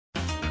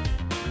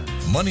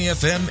Money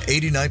FM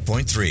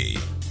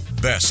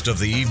 89.3. Best of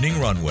the evening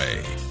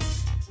runway.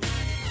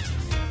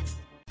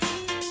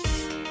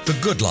 The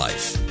Good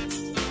Life.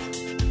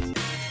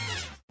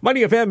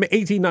 Money FM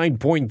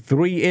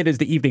 89.3. It is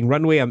the evening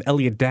runway. I'm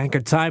Elliot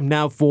Danker. Time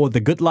now for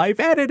The Good Life.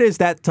 And it is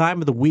that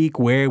time of the week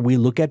where we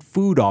look at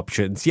food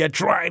options. You're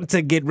trying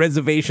to get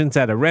reservations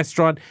at a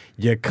restaurant.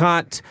 You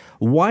can't.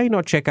 Why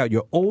not check out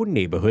your own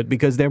neighborhood?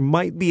 Because there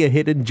might be a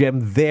hidden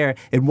gem there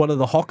in one of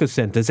the hawker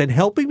centers. And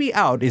helping me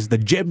out is the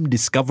gem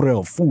discoverer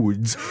of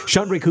foods,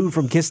 Shawnrick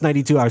from Kiss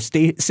 92, our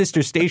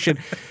sister station.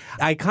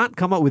 I can't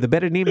come up with a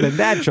better name than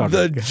that,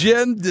 Shawnrick. The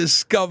gem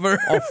discoverer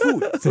of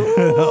food. Of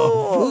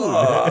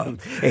food.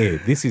 Hey,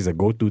 this is a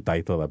go-to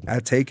title. I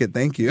take it.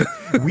 Thank you.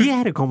 We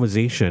had a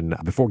conversation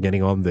before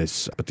getting on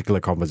this particular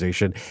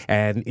conversation,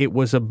 and it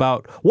was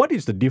about what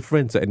is the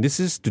difference, and this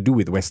is to do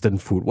with Western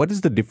food. What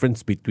is the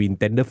difference between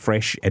tender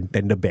fresh and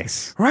tender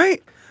best?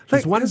 Right.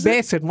 There's one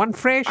best and one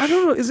fresh. I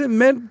don't know. Is it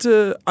meant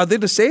to... Are they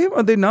the same?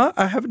 Are they not?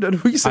 I haven't done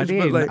research.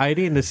 Are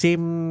they in the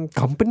same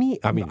company?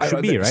 I mean, it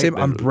should be, right? Same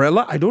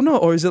umbrella? I don't know.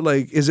 Or is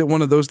it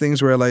one of those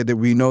things where that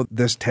we know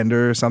there's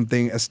tender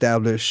something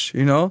established,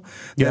 Yeah.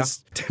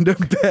 There's tender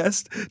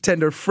best,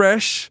 tender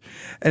fresh,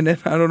 and then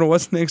I don't know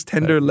what's next,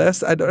 tender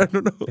less. I don't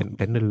know. And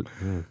tender...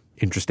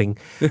 interesting.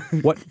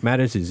 What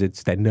matters is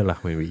it's tender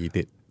when we eat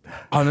it.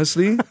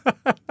 Honestly,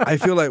 I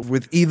feel like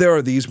with either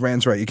of these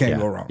brands, right, you can't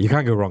go wrong. You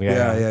can't go wrong.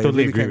 Yeah.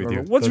 Totally agree with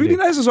you. What's really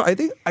nice is I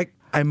think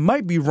I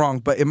might be wrong,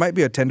 but it might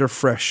be a tender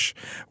fresh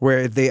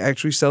where they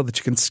actually sell the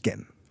chicken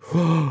skin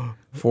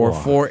for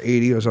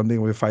 $4.80 or something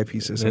with 5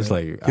 pieces. It's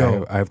like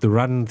I have to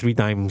run 3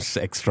 times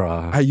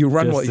extra. You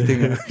run what you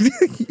think.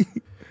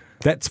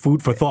 That's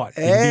food for thought.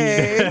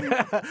 Hey. Indeed.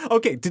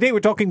 Okay, today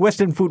we're talking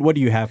Western food. What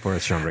do you have for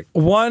us, Shawnrick?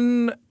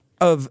 One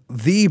of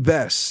the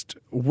best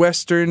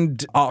Western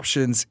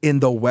options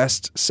in the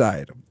West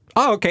Side.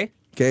 Oh, okay.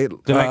 Okay.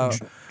 Like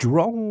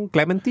Jurong,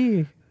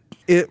 Clementi?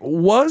 It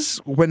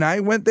was, when I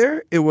went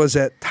there, it was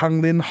at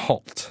Tanglin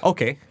Halt.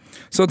 Okay.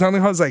 So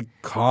Tanglin Halt is like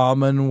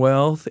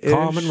Commonwealth-ish.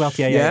 Commonwealth,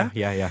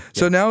 yeah.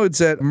 So now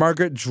it's at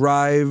Margaret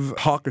Drive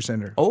Hawker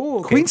Center. Oh,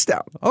 okay.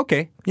 Queenstown.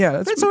 Okay.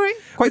 Yeah, that's all right.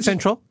 Quite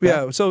central.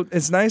 Yeah, so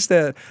it's nice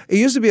that it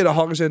used to be at a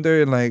hawker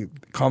center in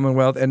like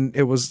Commonwealth, and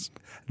it was...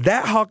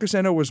 That hawker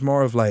center was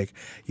more of like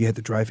you had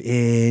to drive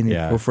in,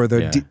 go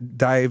further,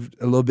 dive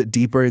a little bit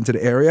deeper into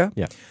the area.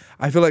 Yeah,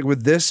 I feel like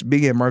with this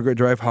being at Margaret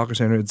Drive Hawker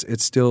Center,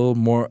 it's still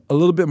a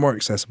little bit more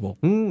accessible.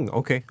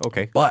 Okay.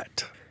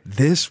 But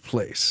this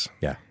place,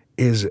 yeah,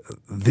 is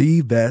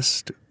the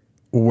best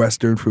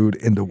Western food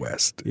in the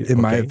West,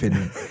 in my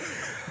opinion.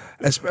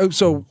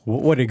 So,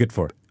 what are you good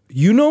for?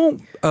 You know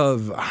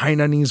of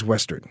Hainanese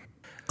Western.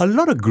 A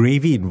lot of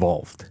gravy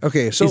involved.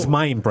 Okay, so is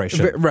my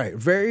impression. Right.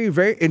 Very,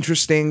 very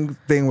interesting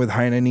thing with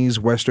Hainanese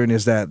Western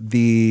is that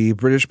the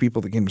British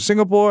people that came to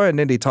Singapore and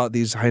then they taught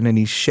these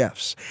Hainanese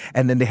chefs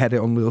and then they had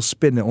their own little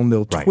spin, their own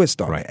little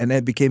twist on it. And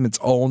it became its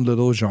own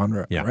little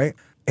genre, right?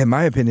 In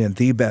my opinion,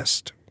 the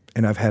best,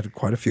 and I've had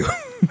quite a few,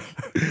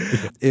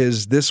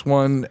 is this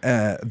one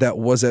that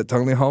was at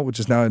Tanglin Hall, which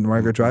is now in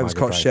Margaret Drive. It's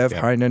called Chef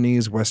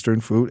Hainanese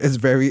Western Food.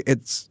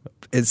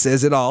 It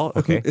says it all.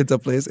 Okay. It's a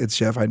place. It's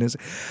Chef Hainanese.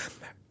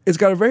 It's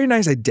got a very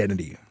nice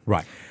identity.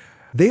 Right.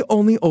 They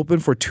only open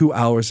for 2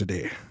 hours a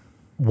day.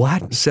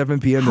 What? 7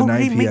 p.m. to 9 p.m. How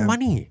do they make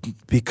money?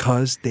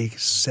 Because they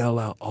sell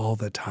out all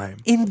the time.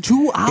 In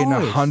 2 hours? In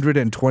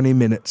 120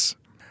 minutes.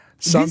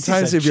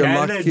 Sometimes if you're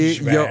lucky,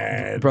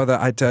 brother,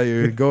 I tell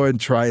you, go and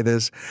try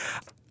this.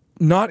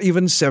 Not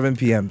even 7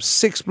 p.m.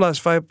 6 plus,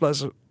 5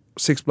 plus,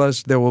 6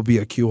 plus, there will be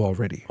a queue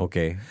already.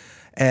 Okay.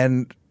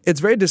 And it's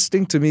very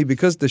distinct to me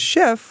because the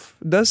chef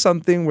does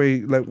something where,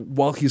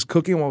 while he's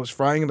cooking, while he's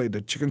frying, like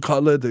the chicken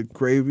cutlet, the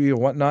gravy and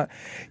whatnot,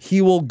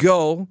 he will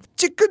go,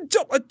 chicken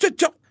chop,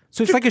 chop.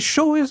 So it's like a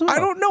show as well? I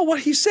don't know what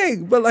he's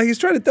saying, but he's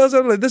trying to tell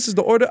us, this is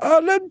the order.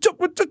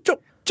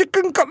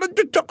 Chicken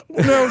cutlet, chop.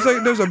 It's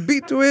like there's a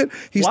beat to it.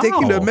 He's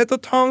taking the metal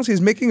tongs. He's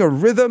making a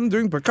rhythm,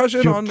 doing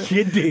percussion. You're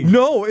kidding.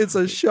 No, it's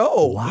a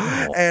show.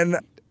 Wow. And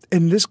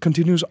this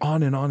continues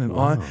on and on and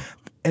on.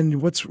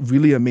 And what's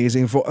really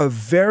amazing for a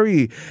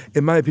very,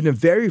 in my opinion,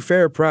 very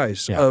fair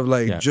price of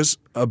just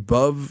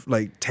above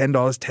 $10,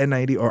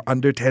 $10.90 or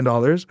under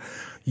 $10,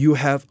 you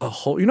have a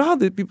whole. You know how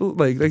the people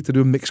like to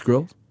do mixed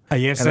grills?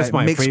 Yes, and that's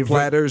my mixed favorite.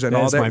 platters and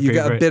all that. You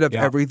got a bit of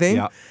everything.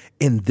 Yeah.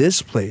 In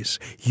this place,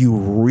 you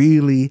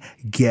really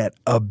get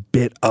a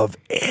bit of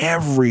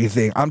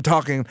everything. I'm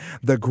talking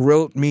the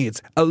grilled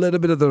meats, a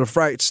little bit of the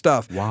fried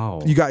stuff.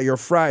 Wow. You got your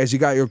fries, you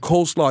got your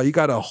coleslaw, you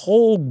got a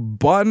whole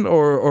bun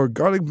or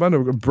garlic bun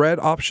or bread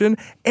option,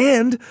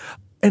 and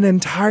an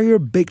entire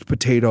baked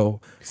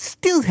potato.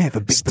 Still have a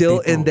baked potato. Still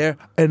in there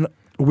and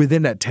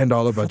within that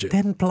 $10 budget.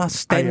 10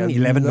 plus 10,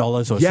 $11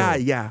 or so.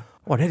 Yeah.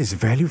 Oh, that is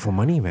value for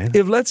money, man.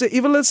 If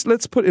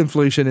let's put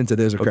inflation into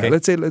this, okay?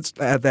 Let's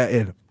add that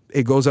in.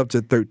 it goes up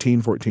to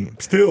 13, 14.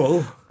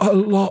 Still. A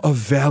lot of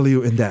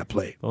value in that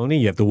plate. Only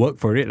you have to work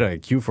for it,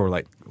 like queue for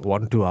like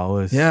 1-2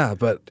 hours. Yeah,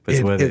 but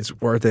it's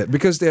worth it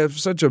because they have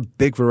such a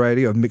big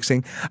variety of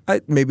mixing.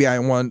 Maybe I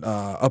want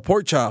a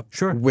pork chop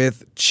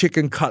with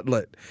chicken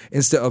cutlet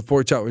instead of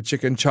pork chop with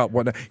chicken chop.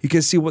 Whatnot. You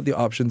can see what the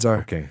options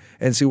are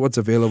and see what's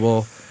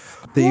available.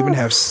 They even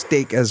have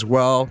steak as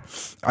well.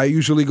 I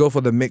usually go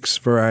for the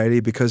mixed variety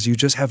because you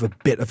just have a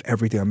bit of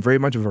everything. I'm very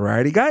much a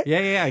variety guy.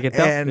 Yeah, I get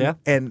that.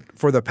 And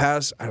for the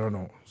past,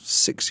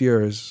 6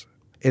 years,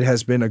 it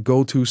has been a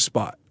go-to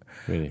spot.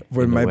 Really?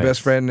 When my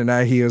best friend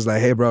and he was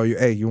like, "Hey, bro,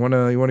 you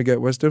wanna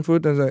get Western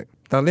food?" And I was like,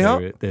 "Tanglin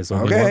Hao?" There's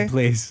only one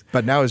place.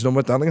 But now it's no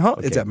more Tanglin Hao.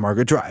 It's at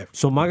Margaret Drive.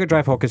 So Margaret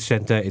Drive Hawker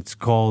Center, it's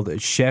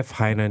called Chef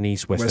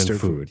Hainanese Western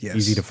Food. Yes.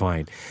 Easy to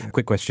find.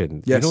 Quick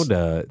question. Yes. You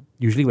know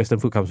usually Western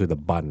food comes with a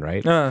bun,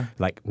 right?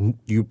 Like, do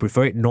you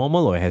prefer it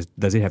normal or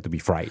does it have to be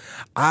fried?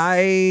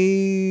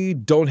 I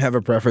don't have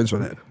a preference for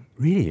that.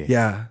 Really?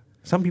 Yeah.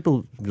 Some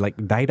people like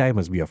die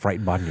must be a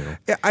fried bun, you know.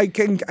 Yeah, I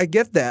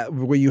get that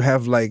where you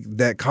have like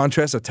that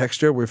contrast of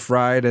texture with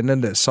fried and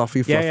then the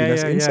softy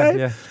fluffiness inside.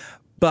 Yeah.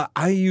 But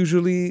I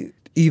usually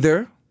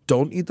either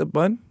don't eat the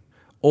bun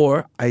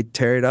or I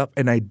tear it up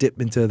and I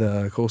dip into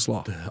the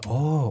coleslaw.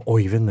 Or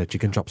even the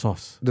chicken chop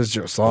sauce. The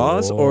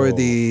sauce or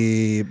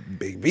the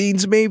baked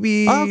beans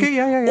maybe. Oh, okay,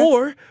 yeah.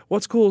 Or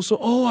what's cool,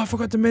 I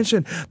forgot to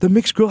mention, the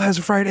mixed grill has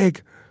a fried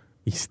egg.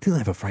 You still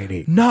have a fried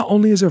egg? Not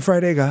only is it a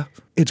fried egg,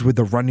 it's with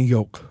the runny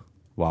yolk.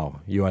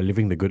 Wow, you are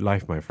living the good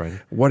life, my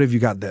friend. What if you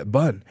got that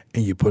bun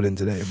and you put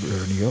into that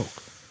runny yolk?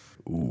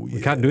 Ooh, yeah.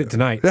 We can't do it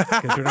tonight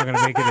because we're not going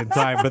to make it in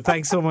time. But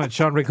thanks so much,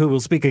 Shawnrick, who will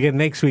speak again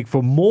next week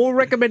for more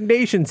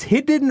recommendations,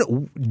 hidden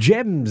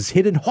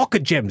hawker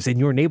gems in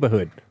your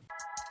neighborhood.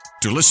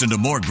 To listen to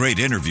more great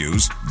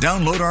interviews,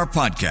 download our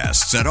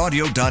podcasts at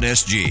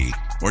audio.sg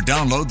or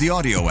download the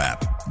audio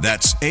app.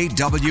 That's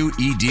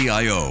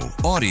AWEDIO,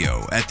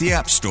 audio at the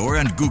App Store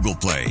and Google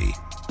Play.